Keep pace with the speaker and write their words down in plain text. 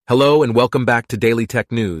Hello and welcome back to Daily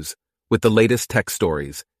Tech News with the latest tech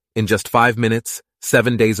stories in just 5 minutes,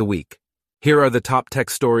 7 days a week. Here are the top tech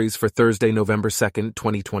stories for Thursday, November 2nd,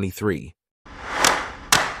 2023.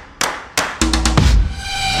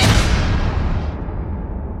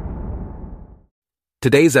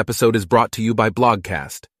 Today's episode is brought to you by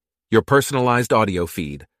Blogcast, your personalized audio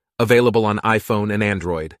feed, available on iPhone and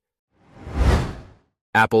Android.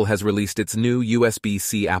 Apple has released its new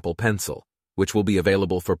USB-C Apple Pencil, which will be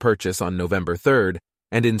available for purchase on November 3rd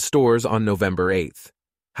and in stores on November 8th.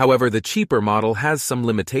 However, the cheaper model has some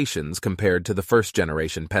limitations compared to the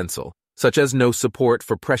first-generation pencil, such as no support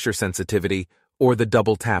for pressure sensitivity or the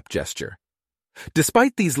double-tap gesture.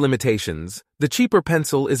 Despite these limitations, the cheaper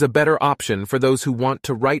pencil is a better option for those who want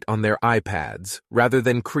to write on their iPads rather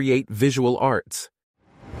than create visual arts.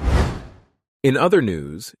 In other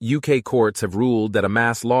news, UK courts have ruled that a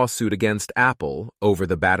mass lawsuit against Apple over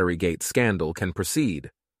the Batterygate scandal can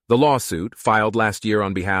proceed. The lawsuit, filed last year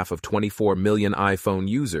on behalf of 24 million iPhone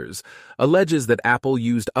users, alleges that Apple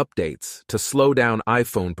used updates to slow down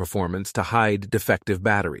iPhone performance to hide defective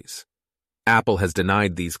batteries. Apple has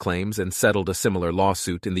denied these claims and settled a similar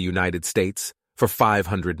lawsuit in the United States for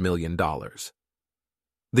 $500 million.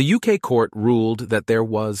 The UK court ruled that there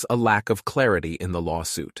was a lack of clarity in the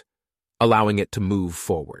lawsuit, allowing it to move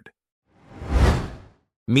forward.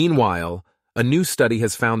 Meanwhile, a new study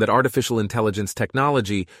has found that artificial intelligence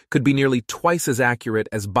technology could be nearly twice as accurate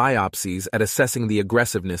as biopsies at assessing the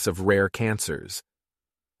aggressiveness of rare cancers.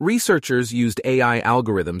 Researchers used AI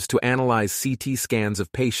algorithms to analyze CT scans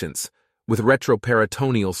of patients with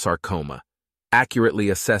retroperitoneal sarcoma, accurately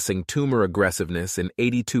assessing tumor aggressiveness in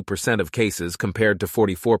 82% of cases compared to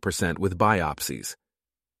 44% with biopsies.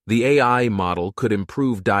 The AI model could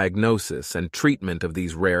improve diagnosis and treatment of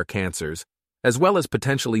these rare cancers, as well as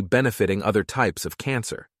potentially benefiting other types of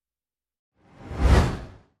cancer.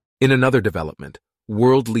 In another development,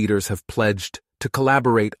 world leaders have pledged to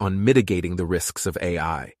collaborate on mitigating the risks of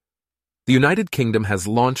AI. The United Kingdom has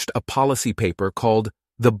launched a policy paper called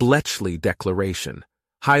the Bletchley Declaration,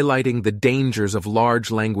 highlighting the dangers of large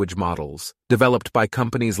language models developed by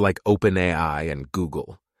companies like OpenAI and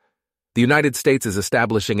Google. The United States is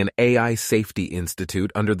establishing an AI Safety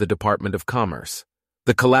Institute under the Department of Commerce.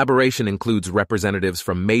 The collaboration includes representatives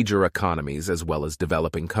from major economies as well as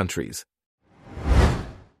developing countries.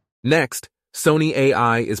 Next, Sony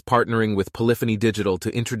AI is partnering with Polyphony Digital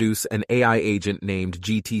to introduce an AI agent named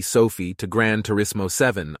GT Sophy to Gran Turismo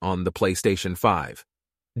 7 on the PlayStation 5.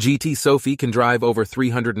 GT Sophy can drive over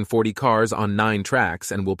 340 cars on 9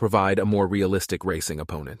 tracks and will provide a more realistic racing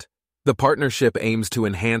opponent. The partnership aims to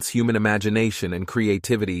enhance human imagination and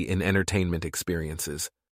creativity in entertainment experiences.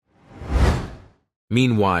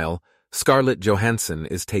 Meanwhile, Scarlett Johansson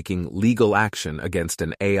is taking legal action against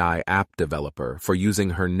an AI app developer for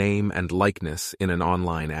using her name and likeness in an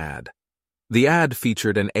online ad. The ad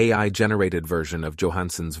featured an AI-generated version of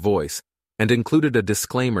Johansson's voice and included a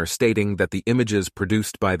disclaimer stating that the images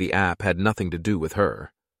produced by the app had nothing to do with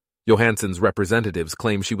her. Johansson's representatives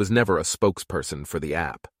claim she was never a spokesperson for the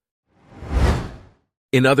app.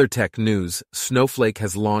 In other tech news, Snowflake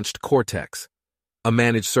has launched Cortex, a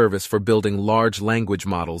managed service for building large language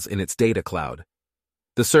models in its data cloud.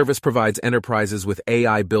 The service provides enterprises with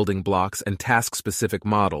AI building blocks and task-specific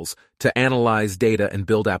models to analyze data and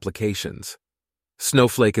build applications.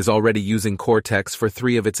 Snowflake is already using Cortex for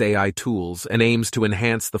 3 of its AI tools and aims to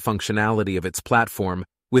enhance the functionality of its platform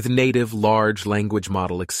with native large language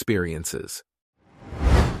model experiences.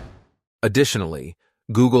 Additionally,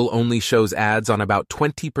 Google only shows ads on about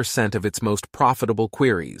 20% of its most profitable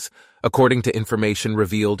queries, according to information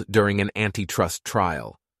revealed during an antitrust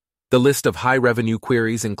trial. The list of high-revenue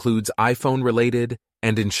queries includes iPhone-related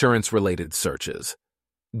and insurance-related searches.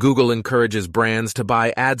 Google encourages brands to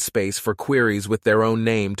buy ad space for queries with their own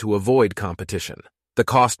name to avoid competition. The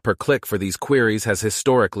cost per click for these queries has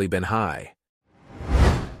historically been high.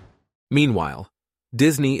 Meanwhile,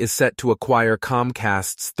 Disney is set to acquire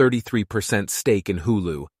Comcast's 33% stake in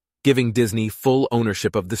Hulu, giving Disney full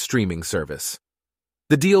ownership of the streaming service.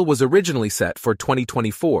 The deal was originally set for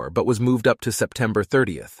 2024 but was moved up to September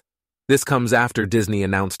 30th. This comes after Disney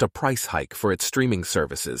announced a price hike for its streaming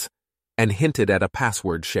services and hinted at a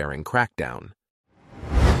password-sharing crackdown.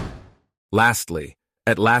 Lastly,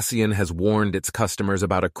 Atlassian has warned its customers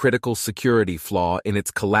about a critical security flaw in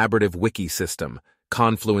its collaborative wiki system,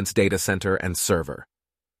 Confluence data center and server.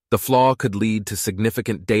 The flaw could lead to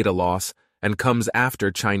significant data loss and comes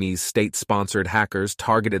after Chinese state-sponsored hackers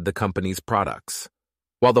targeted the company's products.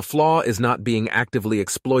 While the flaw is not being actively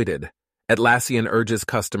exploited, Atlassian urges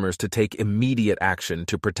customers to take immediate action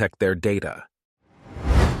to protect their data.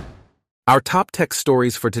 Our top tech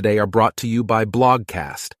stories for today are brought to you by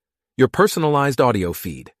Blogcast, your personalized audio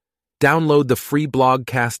feed. Download the free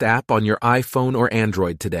Blogcast app on your iPhone or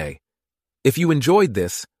Android today. If you enjoyed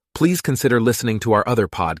this, please consider listening to our other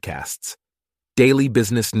podcasts: Daily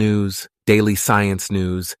Business News, Daily Science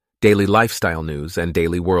News, Daily Lifestyle News, and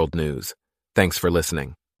Daily World News. Thanks for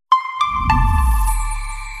listening.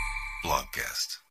 Blogcast.